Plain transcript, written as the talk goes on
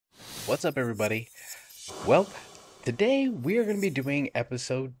What's up, everybody? Well, today we are going to be doing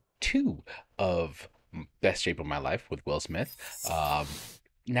episode 2 of Best Shape of My Life with Will Smith.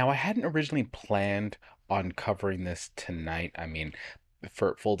 Now, I hadn't originally planned on covering this tonight. I mean,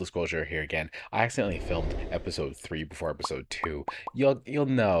 for full disclosure here again, I accidentally filmed episode 3 before episode 2. You'll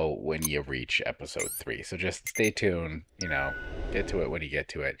know when you reach episode 3, so just stay tuned, get to it when you get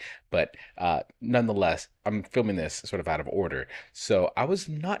to it. But nonetheless, I'm filming this sort of out of order. So I was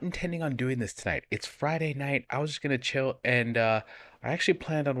not intending on doing this tonight. It's Friday night. I was just gonna chill, and I actually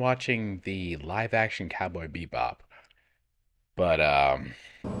planned on watching the live action Cowboy Bebop. But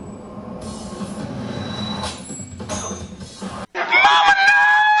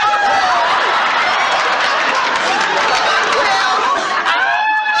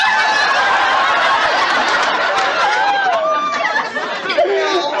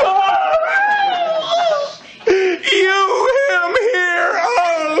Him here.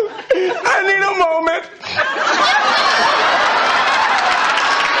 Oh, I need a moment.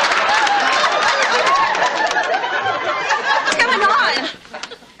 What's going on?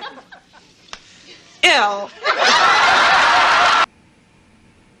 Ew.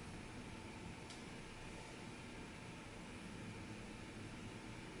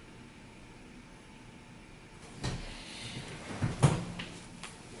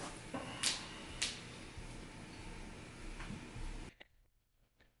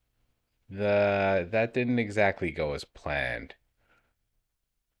 that didn't exactly go as planned.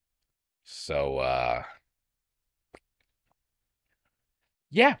 So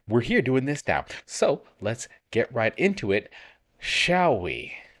yeah, we're here doing this now. So let's get right into it, shall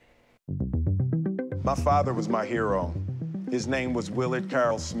we? My father was my hero. His name was Willard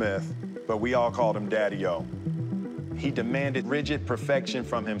Carroll Smith, but we all called him Daddy-O. He demanded rigid perfection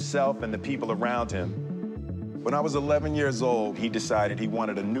from himself and the people around him. When I was 11 years old, he decided he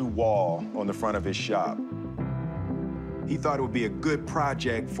wanted a new wall on the front of his shop. He thought it would be a good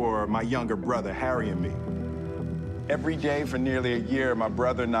project for my younger brother, Harry, and me. Every day for nearly a year, my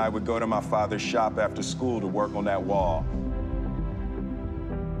brother and I would go to my father's shop after school to work on that wall.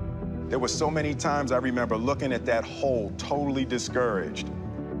 There were so many times I remember looking at that hole totally discouraged.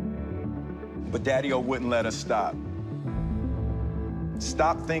 But Daddy-O wouldn't let us stop.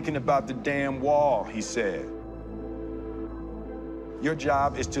 Stop thinking about the damn wall, he said. Your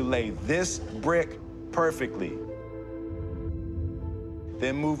job is to lay this brick perfectly.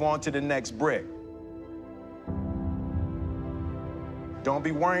 Then move on to the next brick. Don't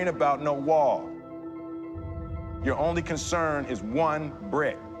be worrying about no wall. Your only concern is one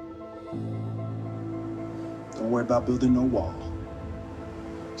brick. Don't worry about building no wall.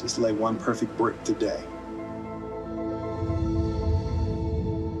 Just lay one perfect brick today.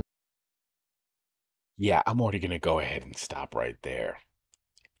 Yeah, I'm already gonna go ahead and stop right there.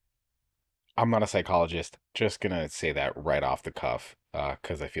 I'm not a psychologist, just gonna say that right off the cuff,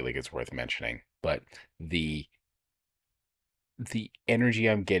 because I feel like it's worth mentioning. But the energy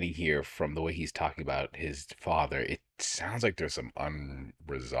I'm getting here from the way he's talking about his father, it sounds like there's some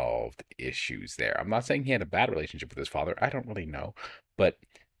unresolved issues there. I'm not saying he had a bad relationship with his father. I don't really know. But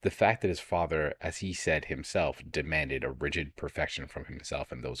the fact that his father, as he said himself, demanded a rigid perfection from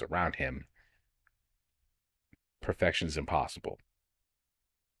himself and those around him, perfection is impossible.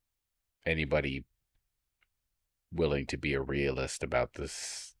 Anybody willing to be a realist about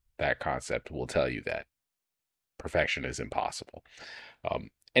that concept will tell you that perfection is impossible.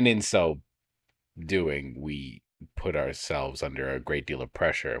 And in so doing, we put ourselves under a great deal of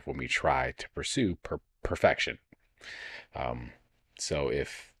pressure when we try to pursue perfection. So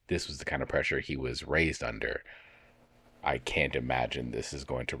if this was the kind of pressure he was raised under, I can't imagine this is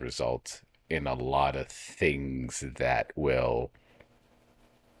going to result in a lot of things that will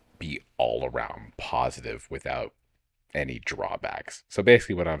be all around positive without any drawbacks. So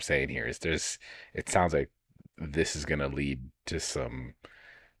basically what I'm saying here is it sounds like this is going to lead to some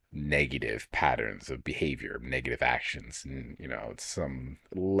negative patterns of behavior, negative actions, and some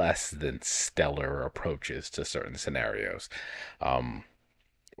less than stellar approaches to certain scenarios,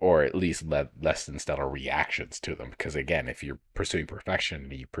 or at least less than stellar reactions to them. Because again, if you're pursuing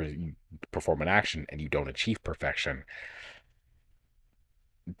perfection, you perform an action and you don't achieve perfection,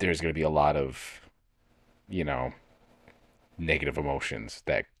 there's going to be a lot of negative emotions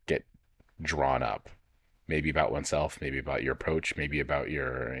that get drawn up, maybe about oneself, maybe about your approach, maybe about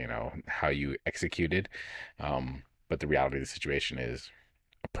your, how you executed. But the reality of the situation is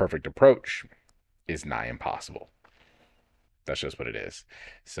a perfect approach is nigh impossible. That's just what it is.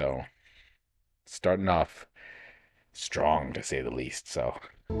 So starting off strong, to say the least. So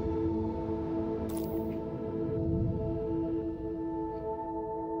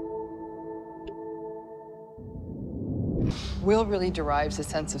Will really derives a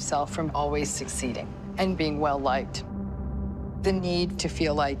sense of self from always succeeding and being well-liked. The need to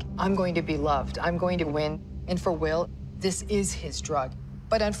feel like, I'm going to be loved, I'm going to win. And for Will, this is his drug.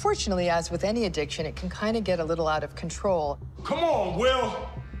 But unfortunately, as with any addiction, it can kind of get a little out of control. Come on, Will.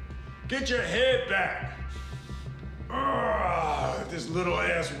 Get your head back. This little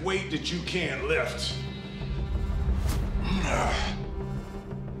ass weight that you can't lift.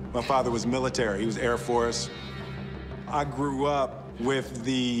 My father was military. He was Air Force. I grew up with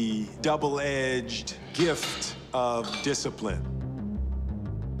the double-edged gift of discipline.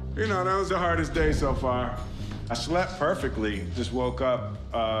 You know, that was the hardest day so far. I slept perfectly, just woke up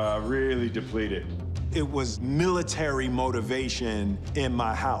really depleted. It was military motivation in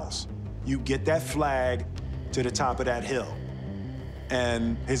my house. You get that flag to the top of that hill.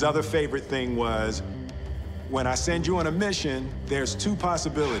 And his other favorite thing was, when I send you on a mission, there's two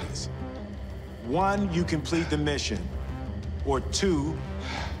possibilities. One, you complete the mission, or two,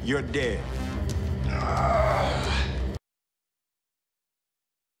 you're dead.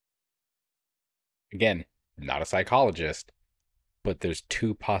 Again, not a psychologist, but there's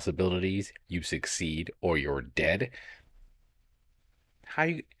two possibilities: you succeed or you're dead. How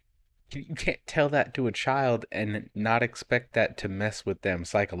you can't tell that to a child and not expect that to mess with them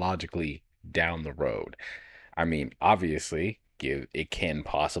psychologically down the road. I mean, obviously, it can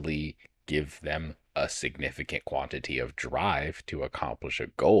possibly give them a significant quantity of drive to accomplish a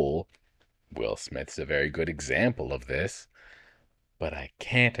goal. Will Smith's a very good example of this. But I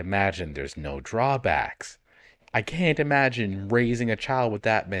can't imagine there's no drawbacks. I can't imagine raising a child with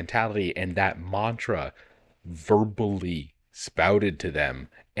that mentality and that mantra verbally spouted to them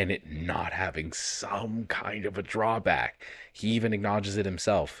and it not having some kind of a drawback. He even acknowledges it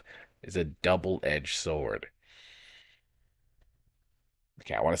himself. It's a double-edged sword.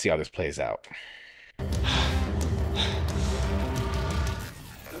 Okay, I want to see how this plays out.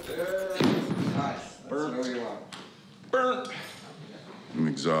 Burnt. I'm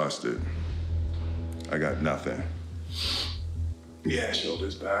exhausted. I got nothing. Yeah,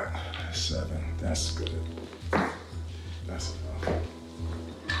 shoulders back. 7. That's good. That's enough.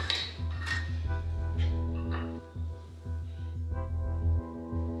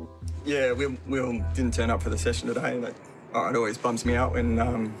 Yeah, Will didn't turn up for the session today. It always bums me out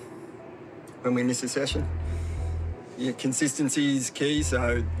when we miss a session. Yeah, consistency is key,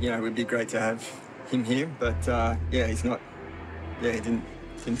 so, you know, it would be great to have him here, but, yeah, he's not. Yeah, he didn't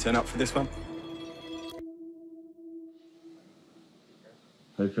turn up for this one.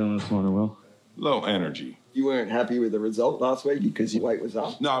 How you feeling this morning, Will? Low energy. You weren't happy with the result last week because your weight was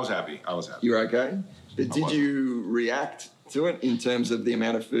up? No, I was happy. You were okay? But did you react to it in terms of the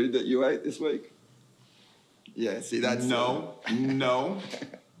amount of food that you ate this week? Yeah, see, that's... No.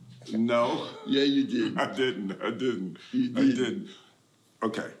 Yeah, you did. I didn't. You did. I didn't.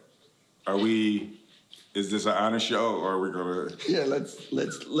 Okay. Is this an honest show, or are we gonna... Yeah, let's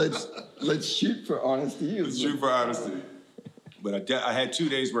shoot for honesty. Let's shoot for honesty. But I had 2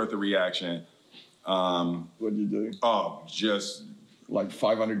 days worth of reaction. What'd you do? Oh, just... Like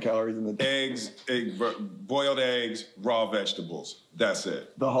 500 calories in the day? Eggs, boiled eggs, raw vegetables. That's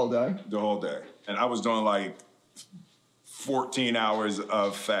it. The whole day? The whole day. And I was doing like 14 hours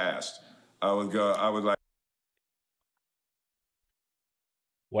of fast. I would like...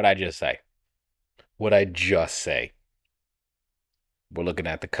 What'd I just say? We're looking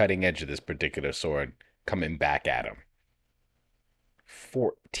at the cutting edge of this particular sword coming back at him.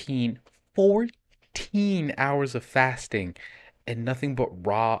 14 hours of fasting and nothing but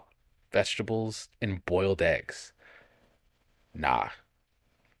raw vegetables and boiled eggs. Nah,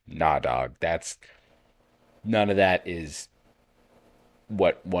 dog. None of that is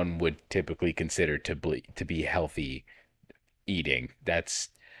what one would typically consider to be healthy eating. That's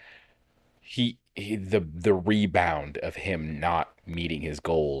the rebound of him not meeting his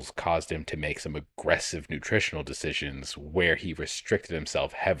goals caused him to make some aggressive nutritional decisions where he restricted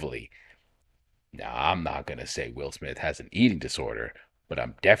himself heavily. Now, I'm not going to say Will Smith has an eating disorder, but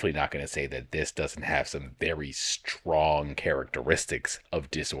I'm definitely not going to say that this doesn't have some very strong characteristics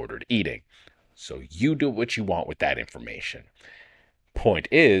of disordered eating. So you do what you want with that information. Point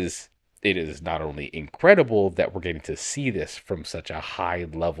is, it is not only incredible that we're getting to see this from such a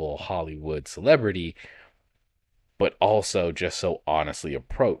high-level Hollywood celebrity, but also just so honestly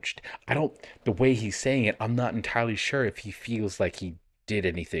approached. The way he's saying it, I'm not entirely sure if he feels like he did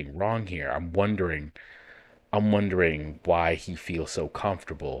anything wrong here. I'm wondering why he feels so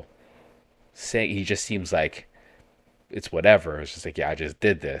comfortable saying. He just seems like it's whatever. It's just like, yeah, I just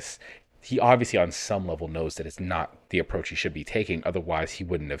did this. He obviously on some level knows that it's not the approach he should be taking. Otherwise, he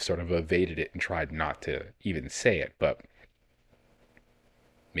wouldn't have sort of evaded it and tried not to even say it. But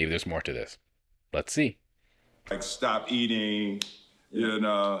maybe there's more to this. Let's see. Like, stop eating,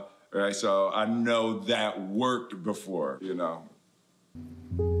 right? So I know that worked before,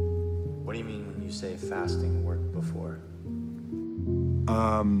 What do you mean when you say fasting worked before?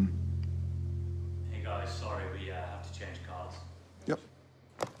 Hey guys, sorry, we have to change cards. Yep.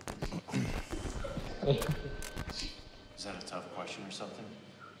 Is that a tough question or something?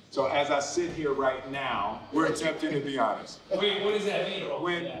 So as I sit here right now, we're attempting to be honest. Wait, what does that mean?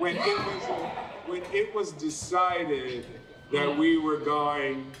 When it was decided that we were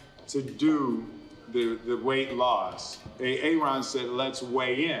going to do the weight loss, Aaron said, let's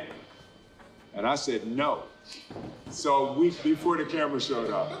weigh in. And I said, no. So a week before the camera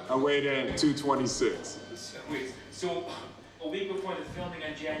showed up, I weighed in 226. Wait, so a week before the filming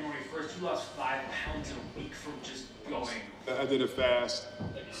on January 1st, you lost 5 pounds in a week from just going. I did a fast.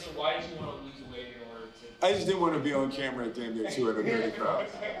 So why did you want to lose weight in order to... I just didn't want to be on camera at damn near 230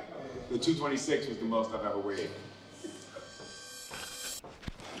 pounds. The 226 was the most I've ever weighed.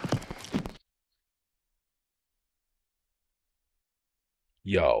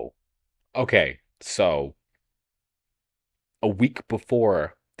 Yo. Okay, so a week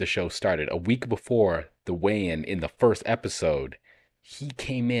before the show started, a week before the weigh-in in the first episode, he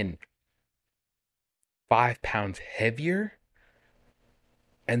came in 5 pounds heavier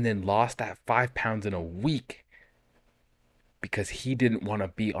and then lost that 5 pounds in a week because he didn't want to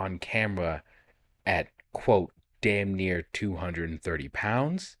be on camera at, quote, damn near 230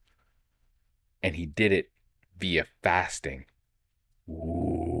 pounds. And he did it via fasting.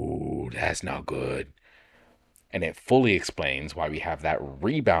 Ooh, that's not good. And it fully explains why we have that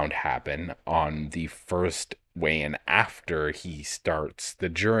rebound happen on the first weigh-in after he starts the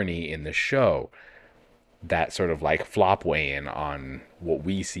journey in the show. That sort of like flop weigh-in on what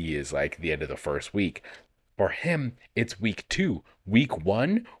we see is like the end of the first week. For him, it's week 2. Week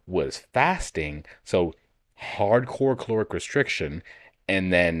 1 was fasting, so hardcore caloric restriction,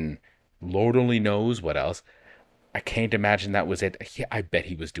 and then Lord only knows what else. I can't imagine that was it. I bet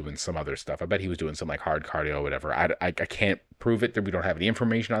he was doing some other stuff. I bet he was doing some like hard cardio or whatever. I can't prove it. We don't have any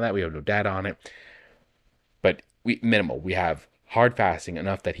information on that. We have no data on it. But minimal. We have hard fasting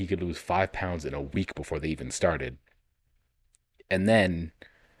enough that he could lose 5 pounds in a week before they even started. And then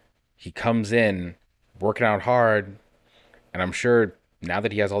he comes in working out hard. And I'm sure now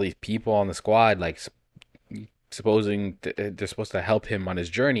that he has all these people on the squad, like supposing they're supposed to help him on his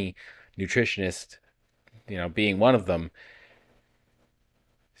journey, nutritionist, being one of them.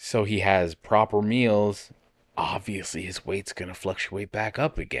 So he has proper meals. Obviously, his weight's going to fluctuate back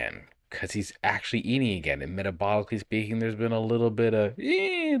up again because he's actually eating again. And metabolically speaking, there's been a little bit of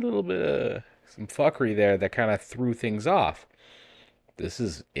some fuckery there that kind of threw things off. This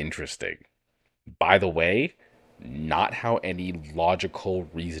is interesting. By the way, not how any logical,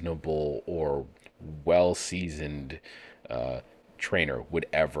 reasonable, or well-seasoned trainer would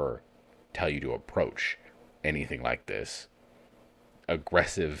ever tell you to approach anything like this.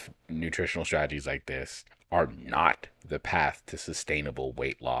 Aggressive nutritional strategies like this are not the path to sustainable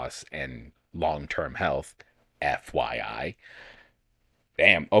weight loss and long-term health, FYI.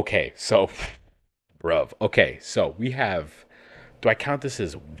 Damn, okay, so, bruv, okay, so we have, do I count this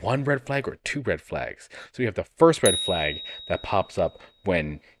as 1 red flag or 2 red flags? So we have the first red flag that pops up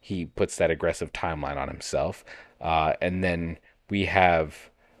when he puts that aggressive timeline on himself, and then we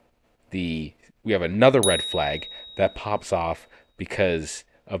have another red flag that pops off because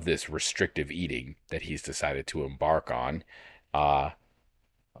of this restrictive eating that he's decided to embark on.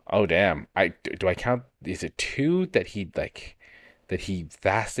 Oh damn! Do I count? Is it 2 that he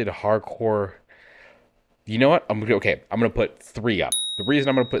fasted hardcore? You know what? I'm gonna put 3 up. The reason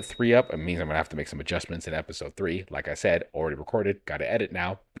I'm gonna put 3 up, it means I'm gonna have to make some adjustments in episode 3. Like I said, already recorded. Got to edit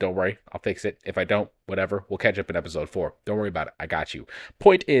now. Don't worry, I'll fix it. If I don't, whatever. We'll catch up in episode 4. Don't worry about it. I got you.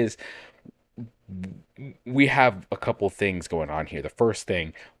 Point is, we have a couple things going on here. The first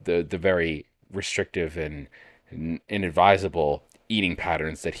thing, the very restrictive and inadvisable eating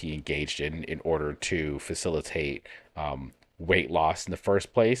patterns that he engaged in order to facilitate weight loss in the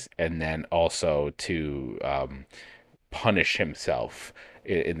first place, and then also to punish himself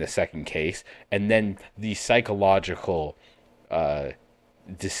in the second case, and then the psychological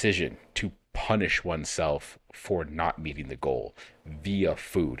decision to punish oneself for not meeting the goal via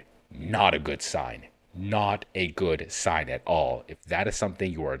food. Not a good sign. Not a good sign at all. If that is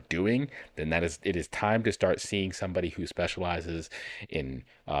something you are doing, then it is time to start seeing somebody who specializes in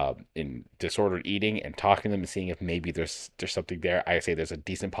disordered eating and talking to them and seeing if maybe there's something there. I say there's a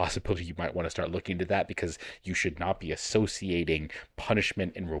decent possibility you might want to start looking into that, because you should not be associating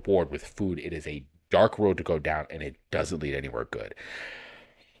punishment and reward with food. It is a dark road to go down, and it doesn't lead anywhere good.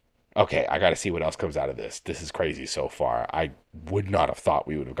 Okay, I gotta see what else comes out of this. This is crazy so far. I would not have thought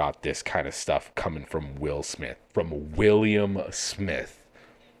we would have got this kind of stuff coming from Will Smith. From William Smith.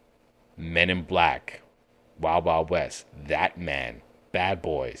 Men in Black. Wild Wild West. That man. Bad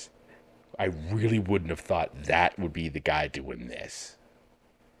Boys. I really wouldn't have thought that would be the guy doing this.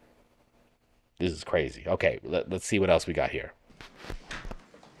 This is crazy. Okay, let's see what else we got here.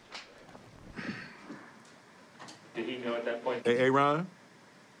 Did he know at that point? Hey, Ron?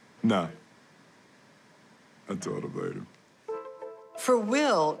 No. I told him later. For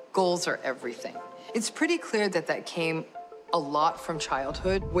Will, goals are everything. It's pretty clear that that came a lot from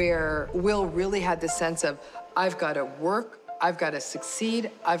childhood, where Will really had the sense of, I've got to work, I've got to succeed,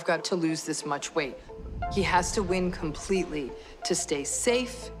 I've got to lose this much weight. He has to win completely to stay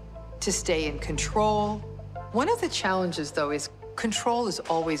safe, to stay in control. One of the challenges, though, is control is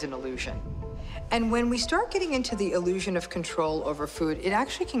always an illusion. And when we start getting into the illusion of control over food, it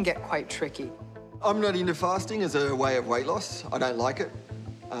actually can get quite tricky. I'm not into fasting as a way of weight loss. I don't like it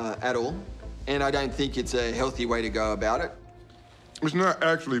at all. And I don't think it's a healthy way to go about it. It's not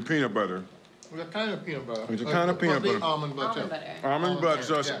actually peanut butter. It's a kind of peanut butter. It's a kind of peanut butter. Almond butter. Almond butter. Almond butter.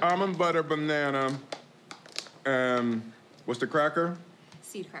 So it's yeah. almond butter, banana, what's the cracker?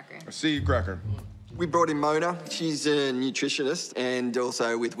 Seed cracker. A seed cracker. We brought in Mona. She's a nutritionist, and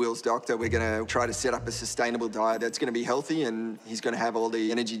also with Will's doctor, we're going to try to set up a sustainable diet that's going to be healthy, and he's going to have all the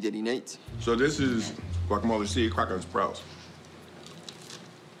energy that he needs. So this is guacamole, seed cracker, and sprouts.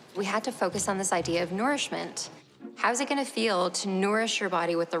 We had to focus on this idea of nourishment. How's it going to feel to nourish your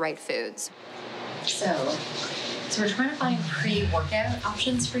body with the right foods? So we're trying to find pre-workout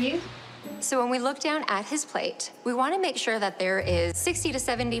options for you. So when we look down at his plate, we want to make sure that there is 60 to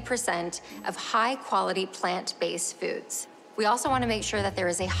 70% of high-quality plant-based foods. We also want to make sure that there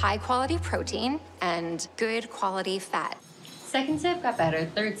is a high-quality protein and good quality fat. Second sip got better.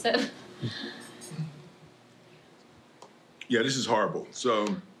 Third sip. Yeah, this is horrible. So,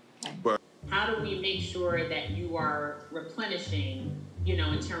 but how do we make sure that you are replenishing, you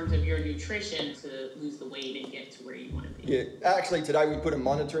know, in terms of your nutrition to lose the weight and get to where you want to be? Yeah, actually today we put a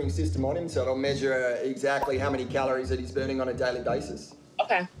monitoring system on him, so it'll measure exactly how many calories that he's burning on a daily basis.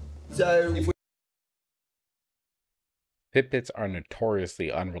 Okay. So if we Fitbits are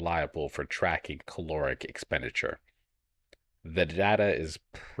notoriously unreliable for tracking caloric expenditure. The data is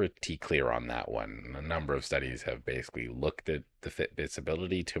pretty clear on that one. A number of studies have basically looked at the Fitbit's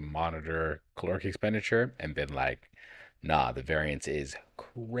ability to monitor caloric expenditure and been like, nah, the variance is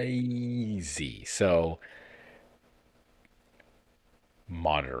crazy. So,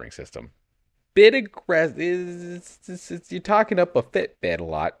 monitoring system. Bit aggressive. You're talking up a Fitbit a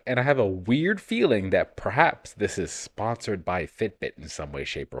lot, and I have a weird feeling that perhaps this is sponsored by Fitbit in some way,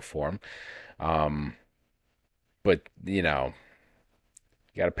 shape, or form. But, you know,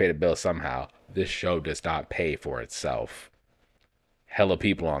 you got to pay the bill somehow. This show does not pay for itself. Hella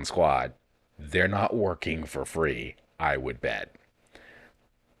people on Squad. They're not working for free, I would bet.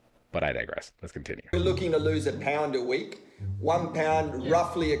 But I digress. Let's continue. we're looking to lose a pound a week, 1 pound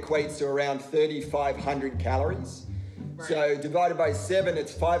roughly equates to around 3,500 calories. So divided by 7,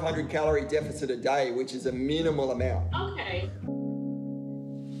 it's 500 calorie deficit a day, which is a minimal amount. Okay.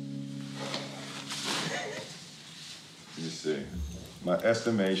 let me see. My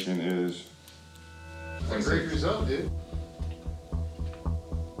estimation is, That's a great result, dude.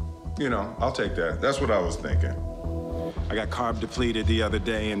 you know, I'll take that. That's what I was thinking. I got carb depleted the other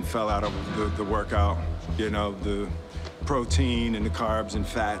day and fell out of the workout. You know, the protein and the carbs and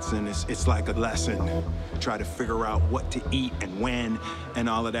fats, and it's like a lesson. Try to figure out what to eat and when and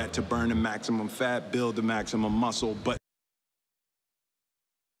all of that to burn the maximum fat, build the maximum muscle. But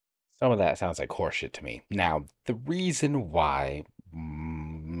Some of that sounds like horseshit to me. Now, the reason why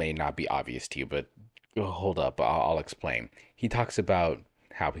may not be obvious to you, but hold up, I'll explain. He talks about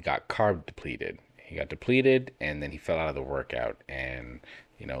how he got carb depleted. He got depleted, and then he fell out of the workout. And,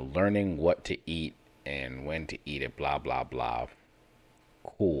 you know, learning what to eat and when to eat it, blah, blah, blah.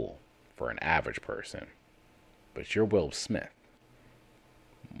 Cool for an average person. But you're Will Smith.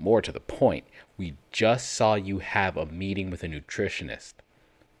 More to the point, we just saw you have a meeting with a nutritionist.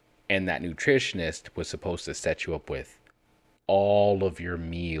 And that nutritionist was supposed to set you up with all of your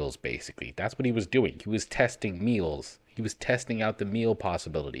meals, basically. That's what he was doing. He was testing meals. He was testing out the meal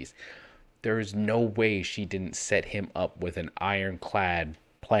possibilities. There is no way she didn't set him up with an ironclad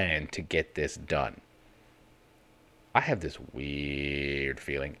plan to get this done. I have this weird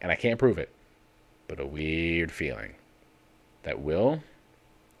feeling, and I can't prove it, but a weird feeling that Will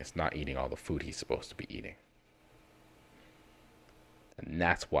is not eating all the food he's supposed to be eating. And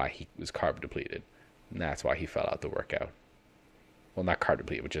that's why he was carb depleted. And that's why he fell out the workout. Well, not carb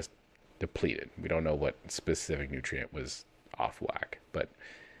depleted, but just depleted. We don't know what specific nutrient was off whack, but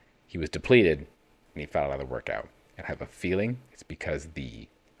he was depleted and he fell out of the workout. And I have a feeling it's because the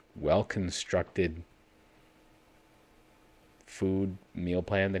well-constructed food meal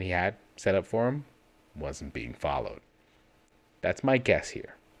plan that he had set up for him wasn't being followed. That's my guess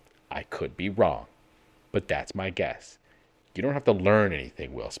here. I could be wrong, but that's my guess. You don't have to learn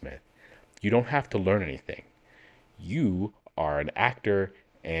anything, Will Smith. You don't have to learn anything. You are an actor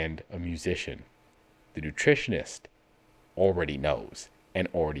and a musician. The nutritionist already knows and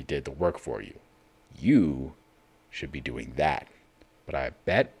already did the work for you. You should be doing that. But I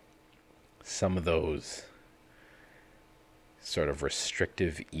bet some of those sort of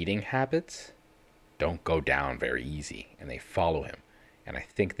restrictive eating habits don't go down very easy, and they follow him. And I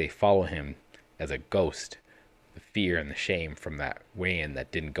think they follow him as a ghost, the fear and the shame from that weigh-in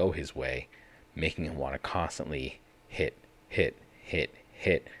that didn't go his way, making him want to constantly hit,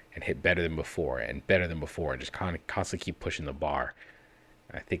 and hit better than before, and just constantly keep pushing the bar.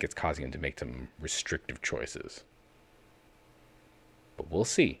 And I think it's causing him to make some restrictive choices. But we'll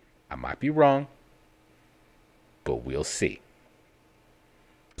see. I might be wrong, but we'll see.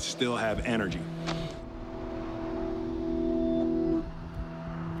 Still have energy.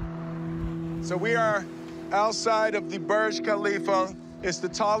 So we are outside of the Burj Khalifa. It's the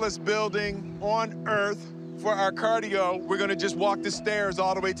tallest building on Earth. For our cardio, we're gonna just walk the stairs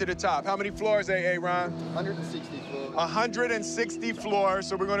all the way to the top. How many floors, Ron? 160 floors. 160 floors,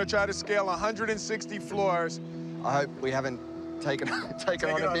 so we're gonna try to scale 160 floors. I hope we haven't taken on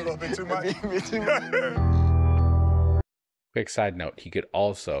a little bit too much. Quick side note, he could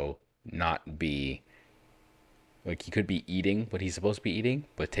also not be, like, he could be eating what he's supposed to be eating,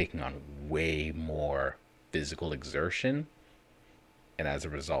 but taking on way more physical exertion, and as a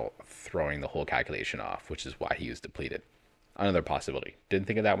result, throwing the whole calculation off, which is why he was depleted. Another possibility. Didn't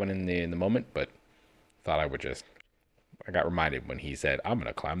think of that one in the moment, but thought I got reminded when he said, I'm going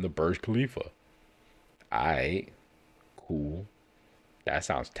to climb the Burj Khalifa. Cool. That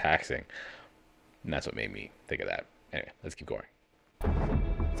sounds taxing. And that's what made me think of that. Anyway, let's keep going.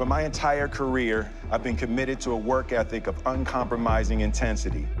 For my entire career, I've been committed to a work ethic of uncompromising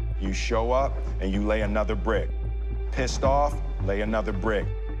intensity. You show up and you lay another brick. Pissed off, lay another brick.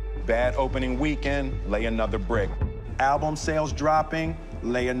 Bad opening weekend, lay another brick. Album sales dropping,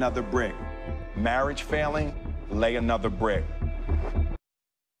 lay another brick. Marriage failing, lay another brick.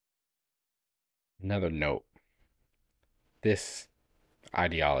 Another note. This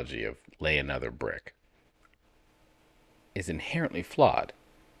ideology of lay another brick is inherently flawed.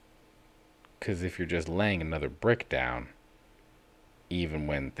 Because if you're just laying another brick down, even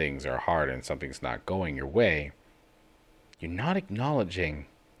when things are hard and something's not going your way, you're not acknowledging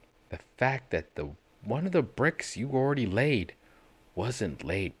the fact that one of the bricks you already laid wasn't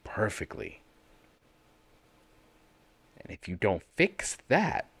laid perfectly. And if you don't fix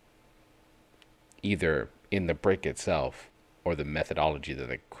that, either in the brick itself or the methodology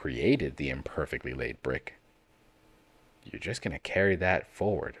that created the imperfectly laid brick, you're just going to carry that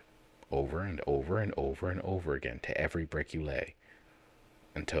forward over and over and over and over again to every brick you lay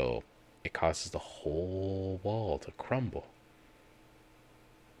until it causes the whole wall to crumble.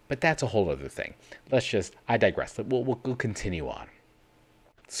 But that's a whole other thing. I digress. We'll continue on.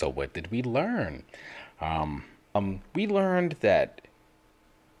 So what did we learn? We learned that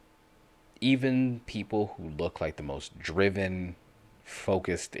even people who look like the most driven,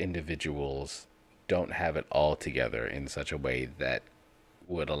 focused individuals don't have it all together in such a way that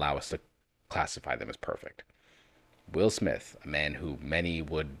would allow us to classify them as perfect. Will Smith, a man who many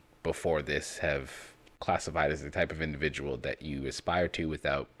would before this have classified as the type of individual that you aspire to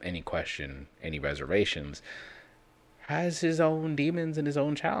without any question, any reservations, has his own demons and his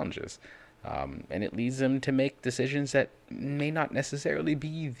own challenges. And it leads him to make decisions that may not necessarily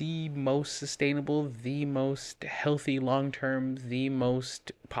be the most sustainable, the most healthy long-term, the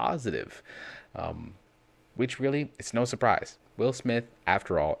most positive. Which really, it's no surprise. Will Smith,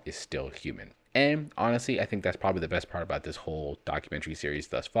 after all, is still human. And honestly, I think that's probably the best part about this whole documentary series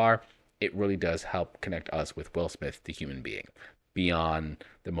thus far. It really does help connect us with Will Smith, the human being, beyond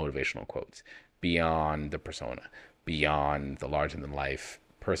the motivational quotes, beyond the persona, beyond the larger-than-life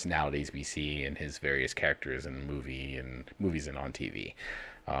personalities we see in his various characters in movies and on TV.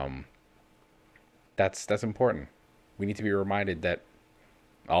 That's important. We need to be reminded that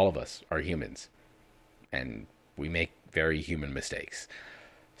all of us are humans, and we make very human mistakes.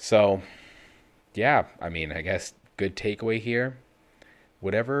 So, yeah, I mean, I guess good takeaway here.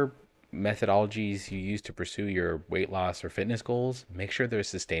 Whatever methodologies you use to pursue your weight loss or fitness goals, make sure they're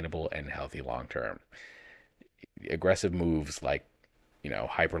sustainable and healthy long term. Aggressive moves like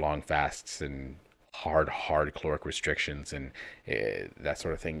hyper long fasts and hard caloric restrictions and that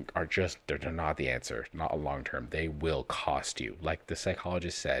sort of thing are just, they're not the answer, not a long term. They will cost you. Like the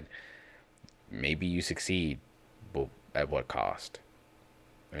psychologist said, maybe you succeed, but at what cost?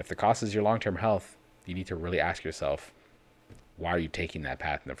 And if the cost is your long-term health, you need to really ask yourself, why are you taking that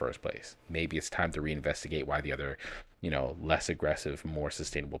path in the first place? Maybe it's time to reinvestigate why the other, less aggressive, more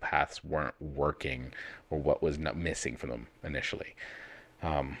sustainable paths weren't working, or what was not missing from them initially.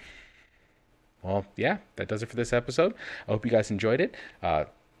 Well, yeah, that does it for this episode. I hope you guys enjoyed it.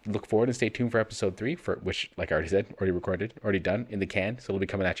 Look forward and stay tuned for episode 3, for which, like I already said, already recorded, already done, in the can. So it'll be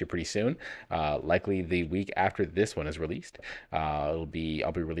coming at you pretty soon. Likely the week after this one is released. I'll be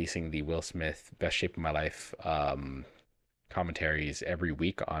releasing the Will Smith Best Shape of My Life commentaries every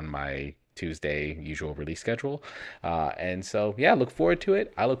week on my Tuesday usual release schedule. And so, yeah, look forward to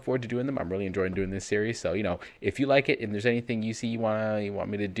it. I look forward to doing them. I'm really enjoying doing this series. So, if you like it and there's anything you see you want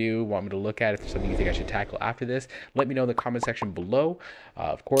me to do, want me to look at, if there's something you think I should tackle after this, let me know in the comment section below.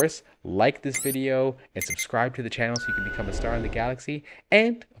 Of course, like this video and subscribe to the channel so you can become a star in the galaxy.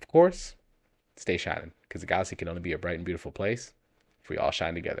 And, of course, stay shining, because the galaxy can only be a bright and beautiful place if we all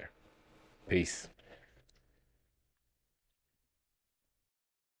shine together. Peace.